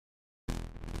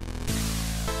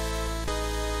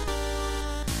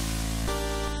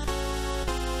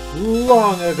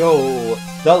Long ago,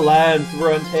 the lands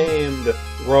were untamed,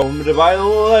 roamed by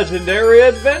legendary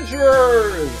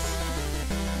adventurers.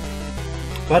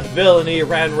 But villainy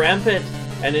ran rampant,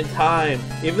 and in time,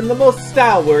 even the most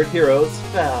stalwart heroes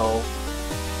fell.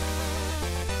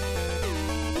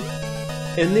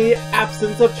 In the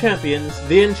absence of champions,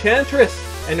 the Enchantress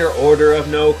and her Order of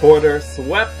No Quarter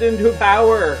swept into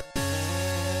power.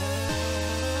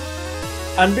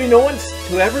 Unbeknownst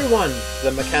to everyone,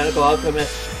 the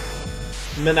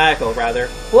maniacal,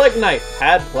 Plague Knight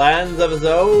had plans of his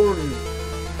own.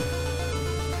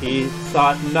 He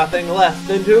sought nothing less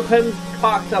than to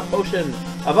concoct a potion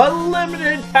of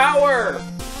unlimited power.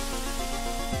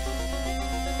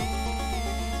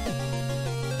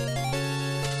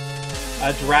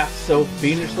 A draft so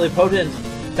fiendishly potent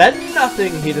that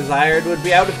nothing he desired would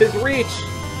be out of his reach.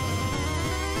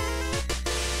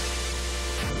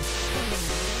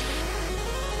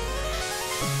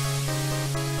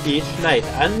 Each knight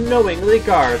unknowingly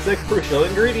guards a crucial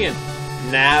ingredient.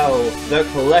 Now, the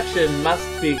collection must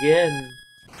begin.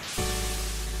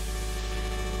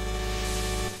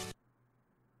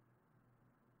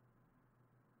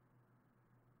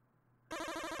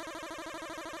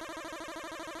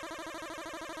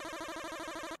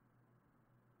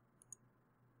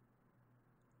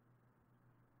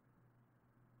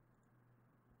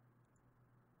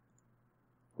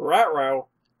 Ruh-roh,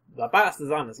 the boss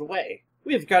is on his way.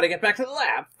 We've got to get back to the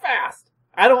lab, fast!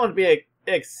 I don't want to be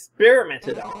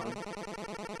experimented on.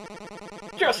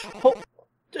 Just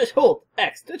hold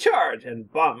X to charge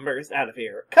and bomb burst out of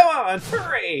here. Come on,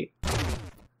 hurry!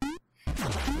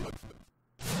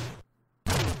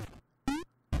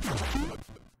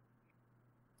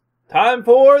 Time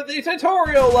for the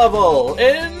tutorial level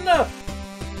in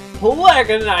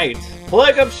Plague Knight,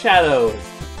 Plague of Shadows.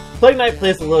 Plague Knight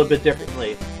plays a little bit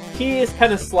differently. He is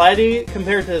kind of slidey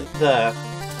compared to the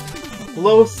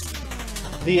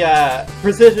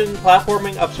precision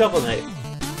platforming of Shovel Knight,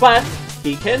 but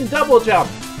he can double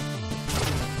jump.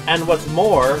 And what's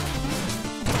more,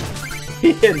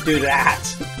 he can do that.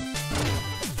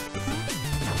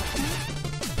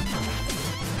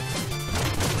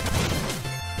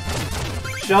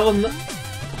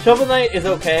 Shovel Knight is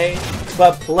okay,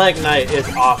 but Plague Knight is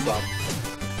awesome.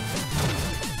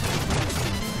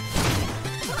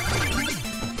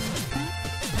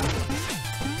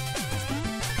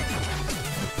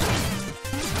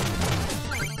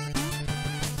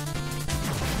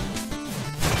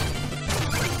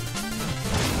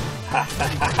 Ha ha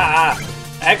ha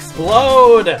ha!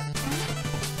 Explode!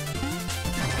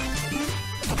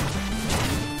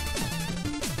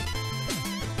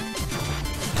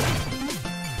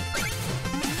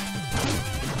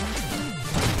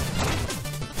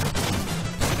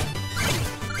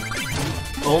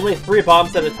 Only 3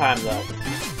 bombs at a time, though.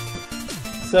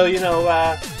 So, you know,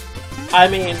 I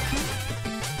mean,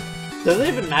 does it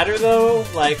even matter, though?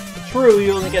 Like, true,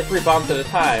 you only get 3 bombs at a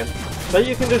time, but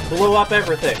you can just blow up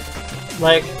everything.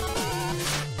 Like,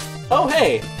 oh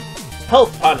hey,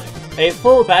 health tonic. A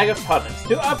full bag of tonics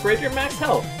to upgrade your max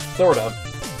health. Sort of.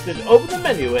 Just open the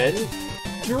menu and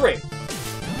drink.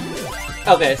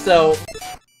 Okay, so...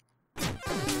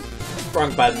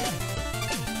 wrong button.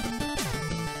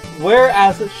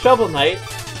 Whereas Shovel Knight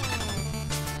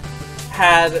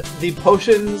had the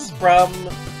potions from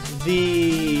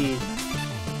the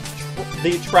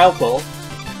Troupple,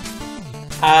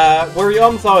 where you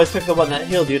almost always took the one that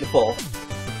healed you to full.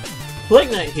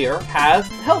 Plague Knight here has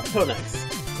health tonics,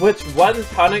 which one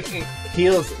tonic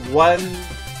heals 1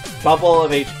 bubble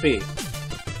of HP.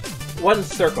 1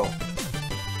 circle.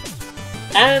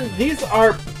 And these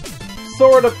are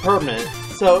sort of permanent,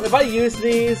 so if I use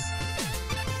these,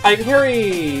 I can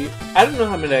carry... I don't know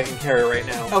how many I can carry right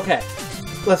now. Okay,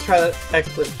 let's try that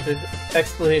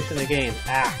explanation again.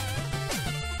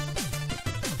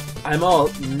 I'm all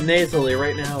nasally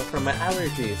right now from my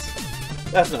allergies.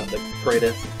 That's not the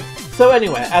greatest. So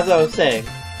anyway, as I was saying,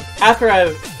 after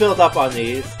I've filled up on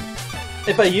these,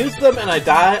 if I use them and I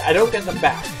die, I don't get them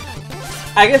back.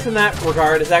 I guess in that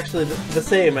regard, it's actually the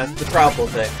same as the Troupple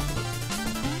thing.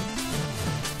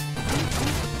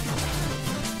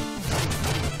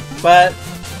 But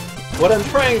what I'm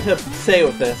trying to say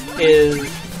with this is,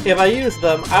 if I use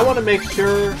them, I want to make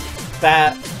sure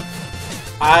that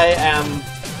I am,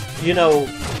 you know,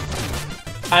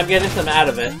 I'm getting some out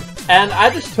of it. And I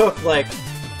just took, like,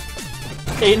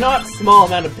 a not small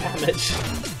amount of damage.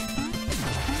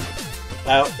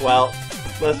 Oh, well,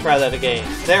 let's try that again.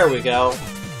 There we go.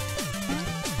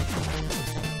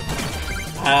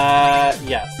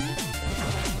 Yes.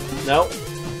 Nope.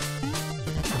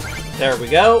 There we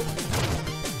go.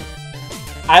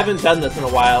 I haven't done this in a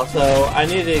while, so I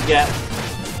need to get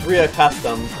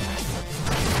reaccustomed.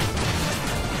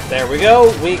 There we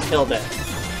go, we killed it.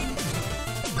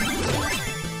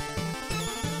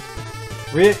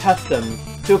 Reaccustomed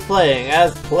to playing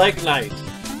as Plague Knight.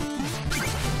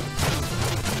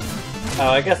 Oh,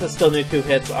 I guess I still need 2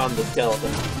 hits on the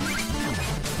skeleton.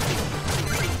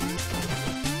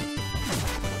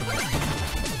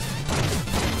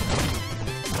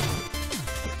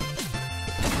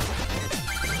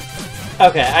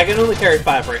 Okay, I can only carry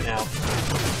 5 right now.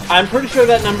 I'm pretty sure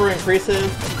that number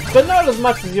increases, but not as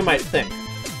much as you might think.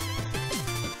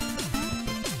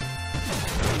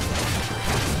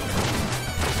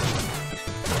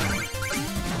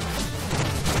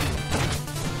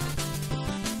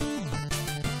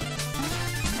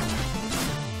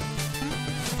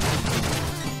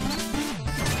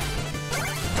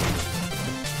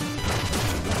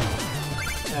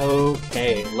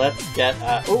 Okay, let's get,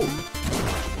 ooh!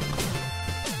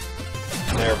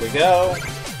 There we go.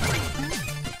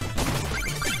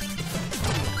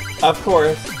 Of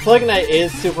course, Plague Knight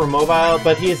is super mobile,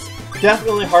 but he's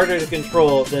definitely harder to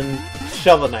control than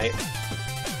Shovel Knight.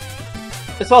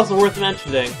 It's also worth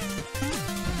mentioning,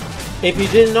 if you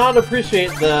did not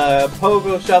appreciate the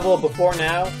Pogo Shovel before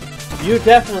now, you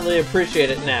definitely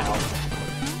appreciate it now.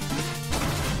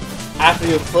 After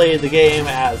you've played the game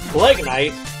as Plague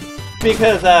Knight,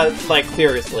 because, like,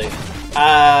 seriously,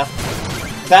 that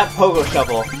Pogo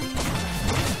Shovel.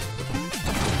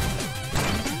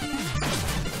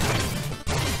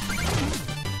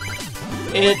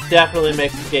 It definitely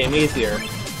makes the game easier.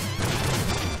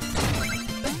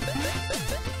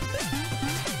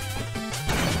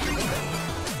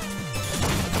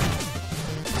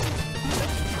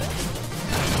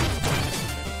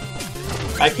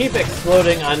 I keep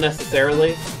exploding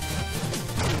unnecessarily.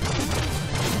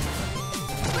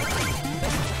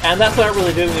 And that's not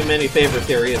really doing me many favors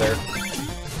here either.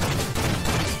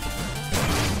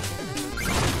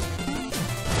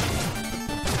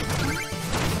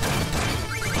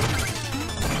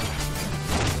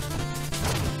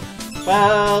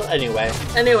 Well,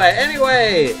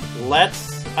 anyway,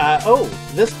 let's, oh,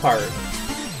 this part.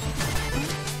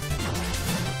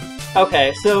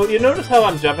 Okay, so you notice how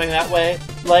I'm jumping that way?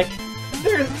 Like,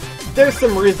 there's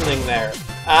some reasoning there.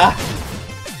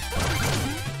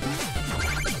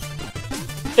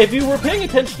 If you were paying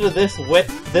attention to this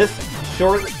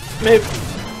short, maybe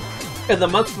in the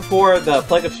months before the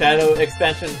Plague of Shadow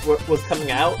expansion was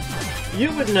coming out,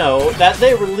 you would know that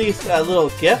they released a little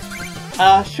gift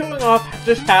showing off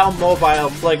just how mobile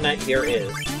Plague Knight here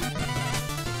is.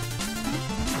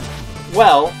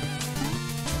 Well,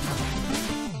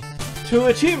 to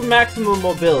achieve maximum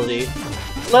mobility,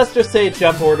 let's just say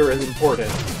jump order is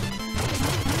important.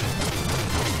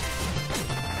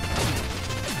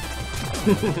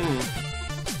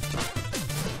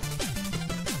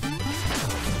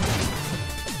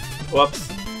 Whoops.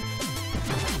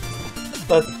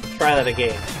 Let's try that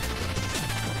again.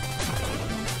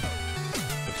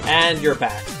 And you're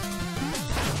back.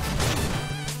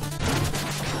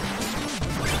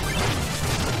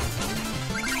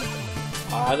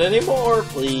 Not anymore,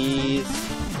 please.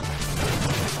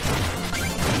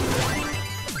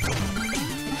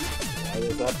 What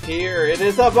is up here? It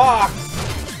is a box!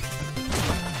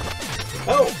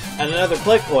 Oh, and another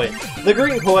Plague Coin. The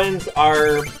green coins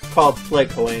are called Plague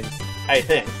Coins, I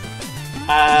think.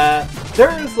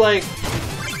 There's like,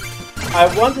 I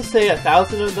want to say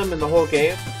 1,000 of them in the whole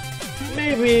game.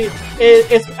 Maybe,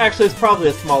 it's probably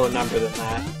a smaller number than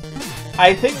that.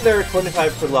 I think there are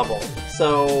 25 per level,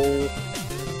 so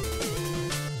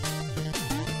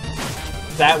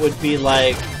that would be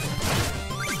like,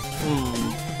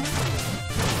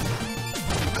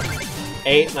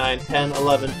 8, 9, 10,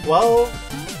 11, 12,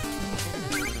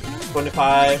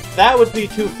 25, that would be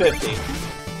 250.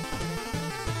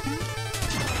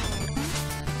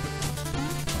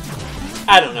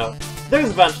 I don't know. There's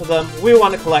a bunch of them, we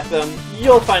want to collect them,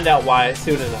 you'll find out why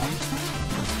soon enough.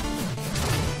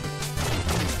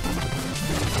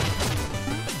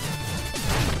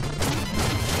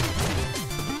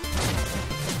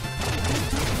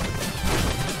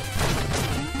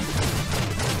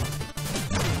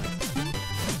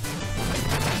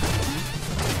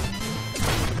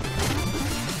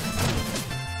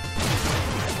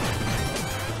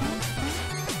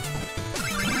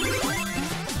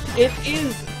 It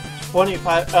is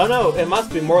 25. Oh no, it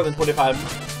must be more than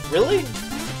 25. Really?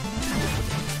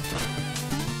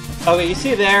 Okay, you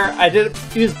see there, I did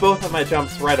use both of my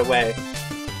jumps right away.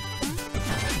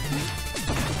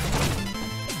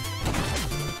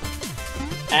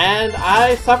 And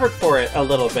I suffered for it a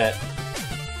little bit.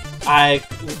 I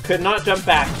could not jump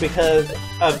back because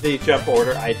of the jump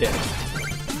order I did.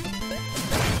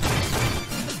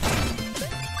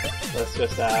 Let's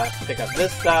just pick up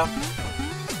this stuff.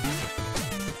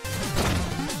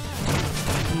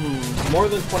 More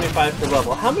than 25 per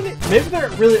level. How many? Maybe there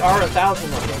really are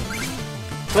 1,000 of them.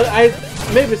 But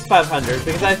maybe it's 500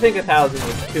 because I think 1,000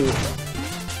 is too.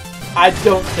 I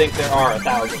don't think there are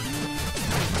 1,000.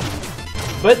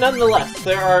 But nonetheless,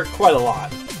 there are quite a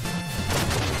lot.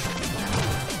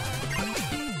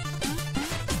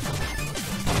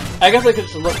 I guess I could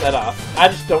just look that up. I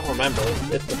just don't remember.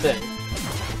 It's the thing.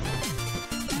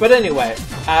 But anyway,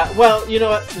 well, you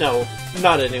know what? No,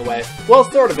 not anyway. Well,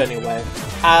 sort of anyway.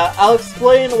 I'll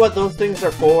explain what those things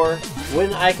are for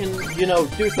when I can, you know,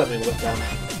 do something with them.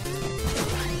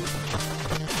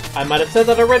 I might have said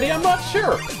that already, I'm not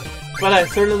sure. But I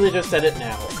certainly just said it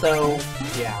now, so,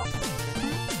 yeah.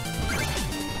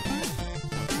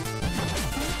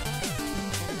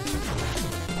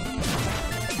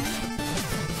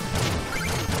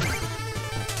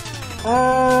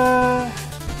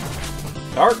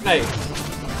 Dark Knight.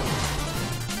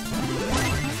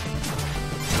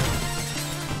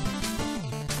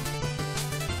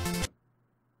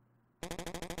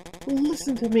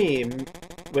 Listen to me.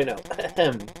 Wait, no.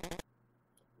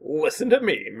 Listen to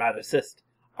me, Madicist.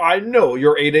 I know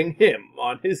you're aiding him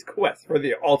on his quest for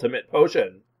the ultimate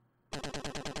potion.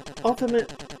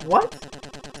 Ultimate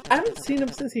what? I haven't seen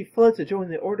him since he fled to join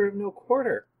the Order of No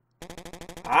Quarter.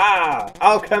 Ah,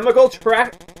 alchemical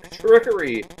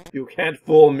trickery. You can't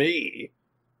fool me.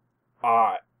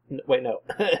 Wait, no.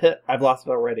 I've lost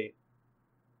it already.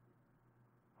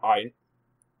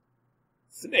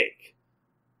 Snake.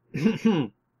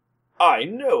 I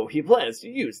know he plans to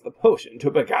use the potion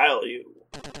to beguile you.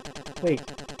 Wait,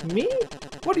 me?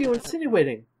 What are you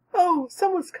insinuating? Oh,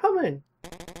 someone's coming.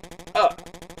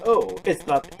 Oh, it's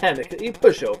the panicky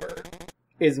pushover.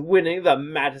 Is winning the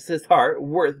Madicist's heart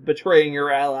worth betraying your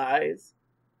allies?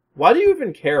 Why do you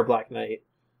even care, Black Knight?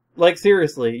 Like,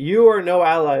 seriously, you are no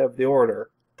ally of the Order.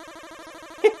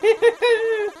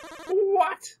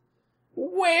 What?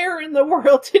 Where in the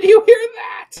world did you hear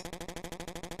that?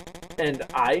 And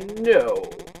I know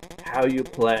how you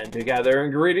plan to gather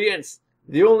ingredients.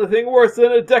 The only thing worse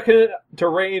than a decadent,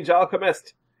 deranged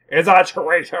alchemist is a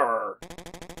traitor.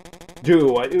 Do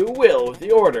what you will with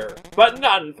the Order, but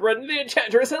none threaten the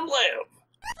Enchantress and live.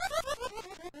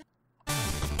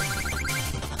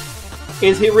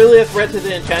 Is he really a threat to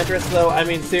the Enchantress, though? I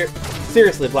mean,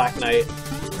 seriously, Black Knight.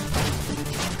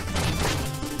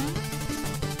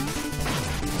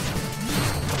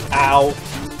 Ow.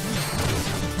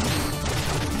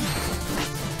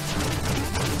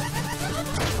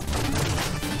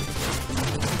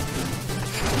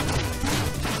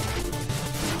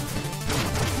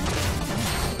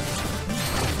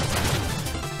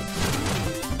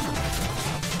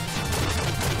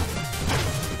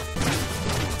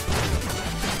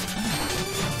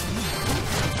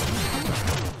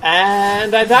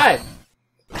 And I died.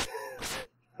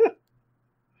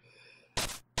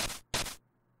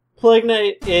 Plague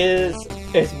Knight is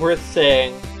worth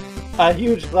saying, a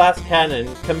huge glass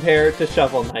cannon compared to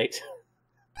Shovel Knight.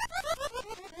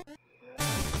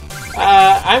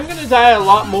 I'm gonna die a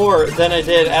lot more than I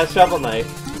did as Shovel Knight.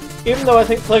 Even though I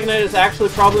think Plague Knight is actually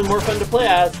probably more fun to play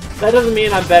as, that doesn't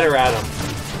mean I'm better at him.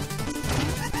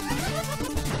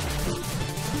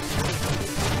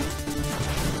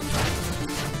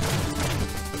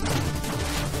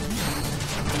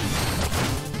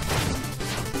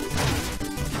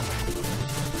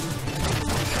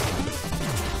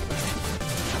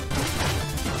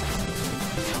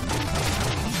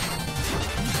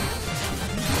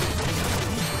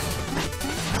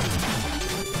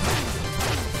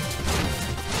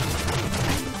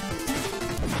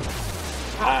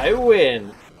 I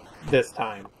win this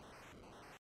time.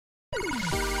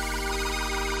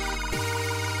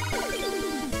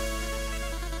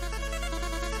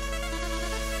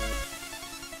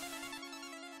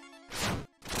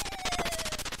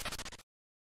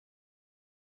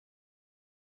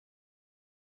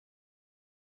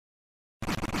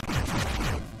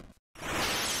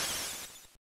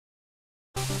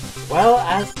 Well,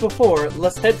 as before,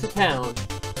 let's head to town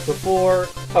before...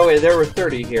 Oh wait, there were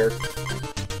 30 here.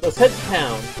 Let's head to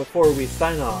town before we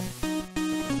sign off.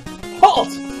 Halt!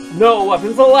 No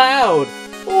weapons allowed!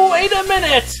 Wait a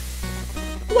minute!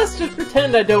 Let's just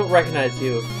pretend I don't recognize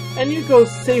you, and you go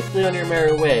safely on your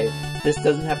merry way. This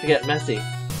doesn't have to get messy.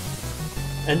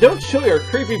 And don't show your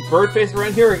creepy bird face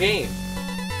around here again.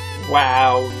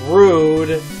 Wow,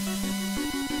 rude.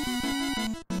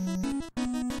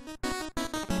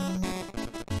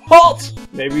 Halt!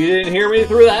 Maybe you didn't hear me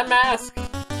through that mask.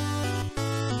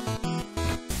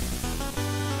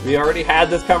 We already had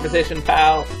this conversation,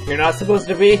 pal. You're not supposed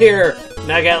to be here.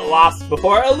 Now get lost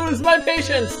before I lose my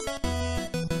patience.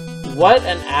 What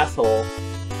an asshole.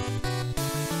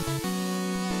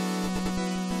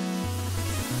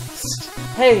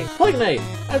 Hey, Plague Knight!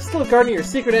 I'm still guarding your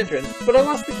secret entrance, but I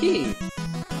lost the key.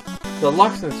 The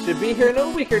locksmith should be here in a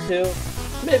week or two.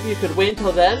 Maybe you could wait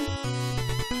until then?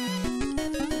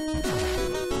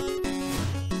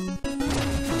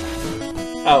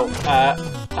 Oh,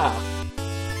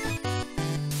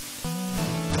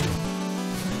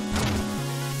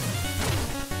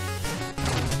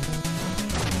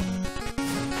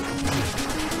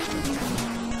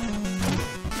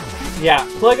 Yeah,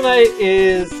 Plague Knight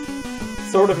is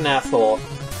sort of an asshole.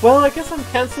 Well, I guess I'm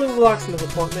canceling the locksmith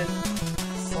appointment.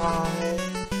 Sigh.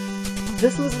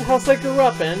 This was the house I grew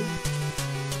up in.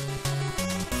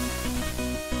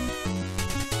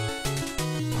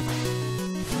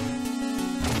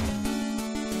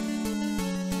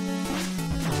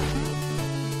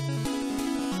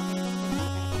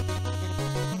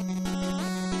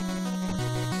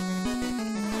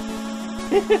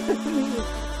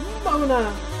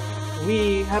 Mona!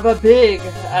 We have a big,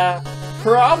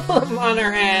 problem on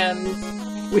our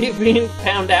hands. We've been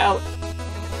found out.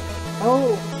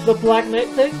 Oh, the Black Knight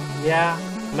thing? Yeah,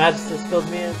 Magistus filled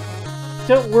me in.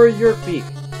 Don't worry your beak.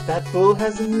 That fool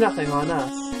has nothing on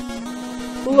us.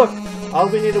 Look, all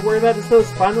we need to worry about is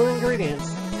those final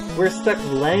ingredients. We're stuck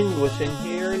languishing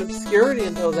here in obscurity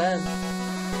until then.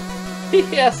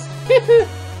 Yes,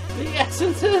 the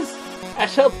essences. I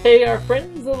shall pay our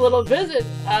friends a little visit.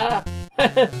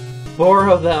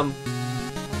 Borrow them.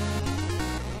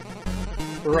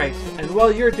 Right, and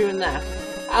while you're doing that,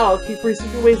 I'll keep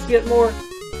researching ways to get more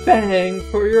bang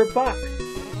for your buck.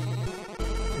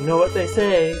 You know what they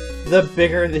say, the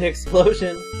bigger the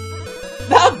explosion,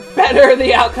 the better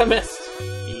the alchemist!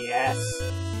 Yes.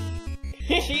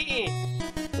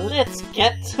 Let's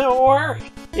get to work!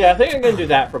 Yeah, I think I'm gonna do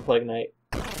that for Plague Knight.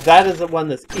 That is the one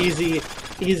that's easy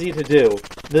to do.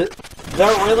 The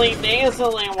really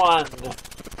nasally one!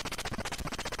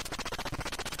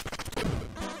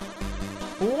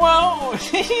 Whoa!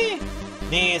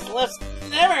 These lips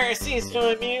never cease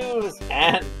to amuse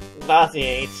and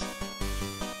nauseate.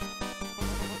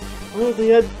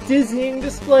 Really a dizzying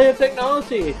display of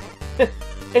technology!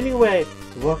 Anyway,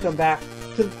 welcome back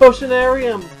to the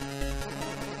Potionarium!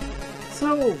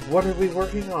 So, what are we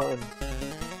working on?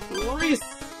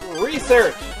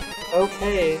 Research!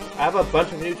 Okay, I have a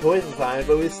bunch of new toys designed,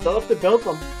 but we still have to build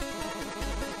them.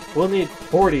 We'll need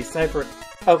 40 Cypher...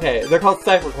 Okay, they're called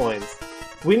Cypher Coins.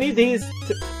 We need these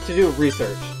to do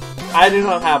research. I do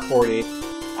not have 40.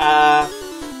 I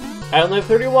only have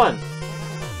 31.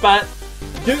 But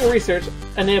doing research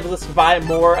enables us to buy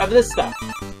more of this stuff,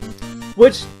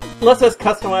 which lets us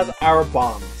customize our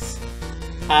bombs.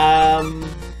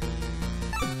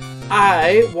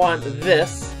 I want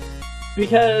this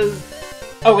because...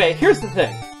 Okay, here's the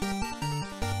thing.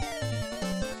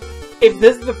 If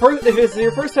it's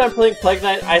your first time playing Plague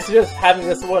Knight, I suggest having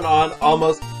this one on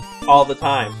almost all the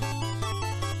time.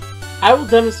 I will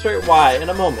demonstrate why in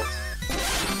a moment.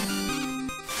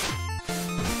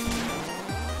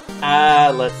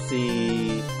 Let's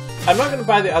see. I'm not gonna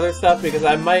buy the other stuff because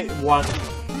I might want...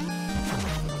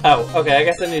 Oh, okay, I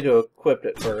guess I need to equip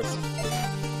it first.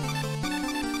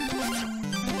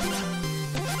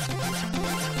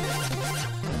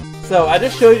 So, I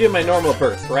just showed you my normal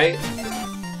burst, right?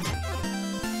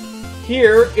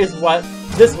 Here is what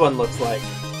this one looks like.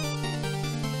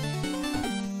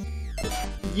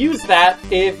 Use that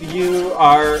if you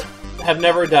have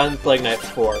never done Plague Knight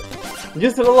before.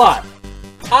 Use it a lot.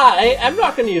 I am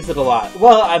not going to use it a lot.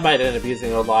 Well, I might end up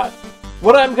using it a lot.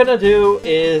 What I'm going to do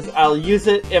is I'll use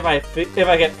it if I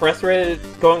get frustrated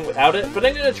going without it, but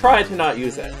I'm going to try to not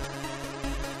use it.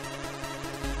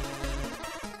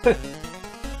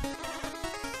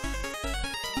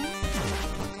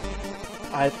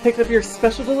 I picked up your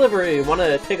special delivery. Want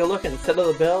to take a look and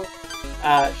settle the bill?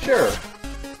 Sure.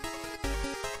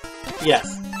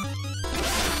 Yes.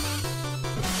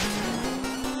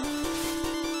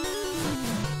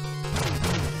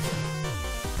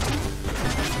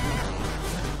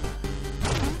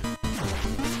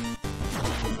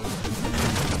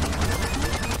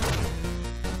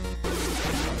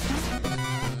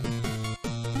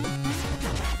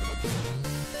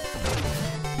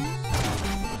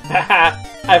 Haha,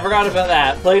 I forgot about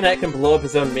that. Plague Knight can blow up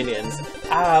his own minions.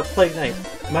 Ah, Plague Knight,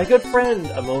 my good friend,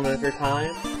 a moment of your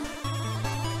time.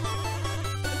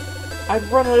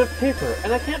 I've run out of paper,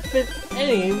 and I can't fit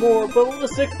any more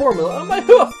ballistic formula on my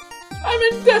hoof! I'm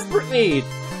in desperate need!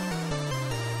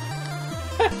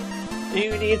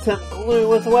 You need some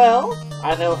glue as well?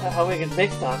 I know how we can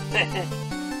make some.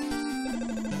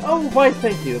 Oh, why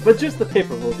thank you, but just the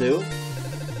paper will do.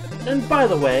 And by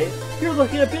the way, you're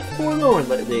looking a bit forlorn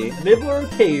lately. Maybe we'll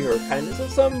repay your kindness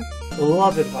with some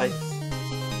love advice.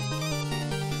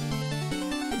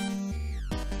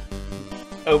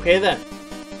 Okay then.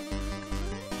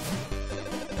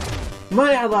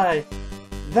 My ally!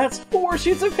 That's 4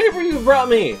 sheets of paper you brought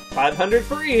me! 500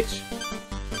 for each!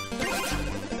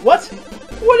 What?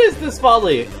 What is this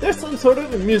folly? There's some sort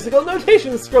of musical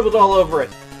notation scribbled all over it!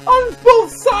 On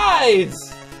both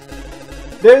sides!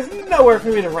 There's nowhere for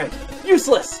me to write.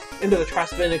 Useless! Into the trash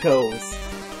bin it goes.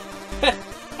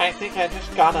 I think I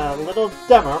just got a little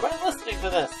dumber by listening to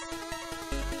this.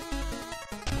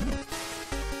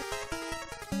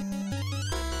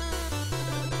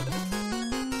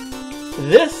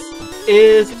 This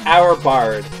is our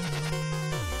bard.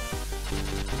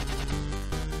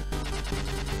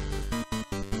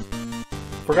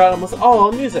 Forgot almost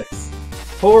all musics.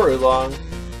 Poor Oolong.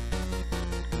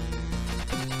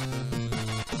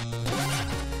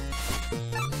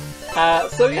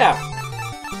 So yeah.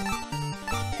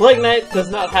 Plague Knight does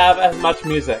not have as much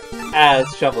music as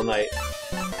Shovel Knight.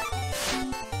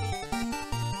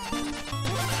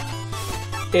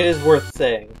 It is worth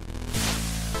saying.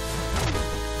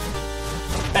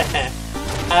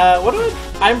 What do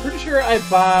I'm pretty sure I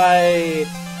buy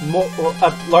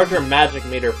a larger magic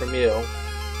meter from you.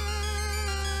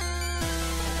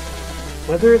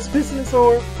 Whether it's business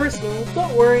or personal,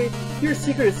 don't worry. Your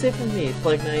secret is safe with me,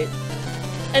 Plague Knight.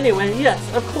 Anyway, yes,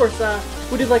 of course,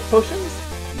 would you like potions?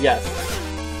 Yes.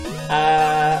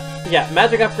 Yeah,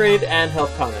 magic upgrade and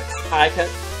health tonics. I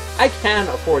can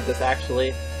afford this,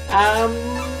 actually.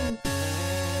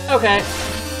 Okay.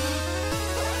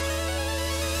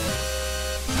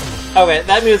 Okay,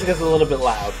 that music is a little bit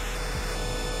loud.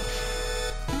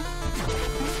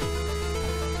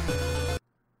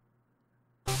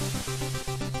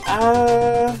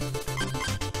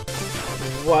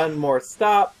 One more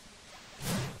stop.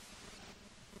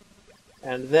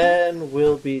 And then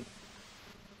we'll be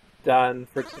done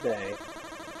for today.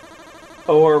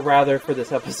 Or rather, for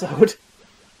this episode.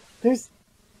 There's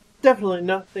definitely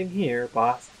nothing here,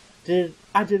 boss.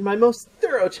 I did my most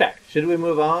thorough check. Should we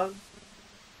move on?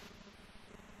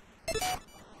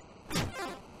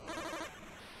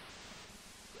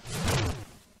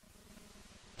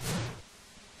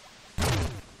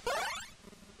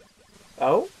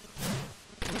 Oh?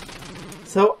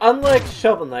 So, unlike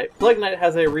Shovel Knight, Plague Knight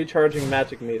has a recharging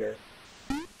magic meter.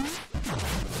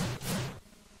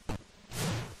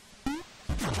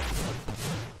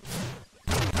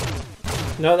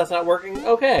 No, that's not working?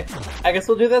 Okay. I guess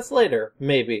we'll do this later.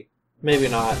 Maybe. Maybe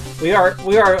not. We are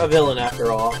a villain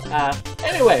after all.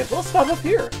 Anyway, we'll stop up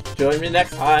here. Join me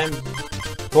next time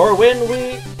for when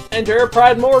we enter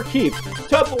Pridemore Keep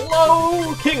to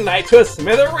blow King Knight to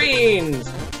smithereens!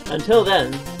 Until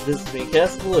then, this is me,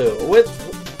 Kiss Blue, with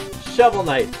Shovel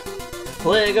Knight,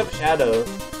 Plague of Shadows,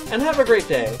 and have a great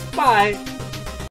day. Bye!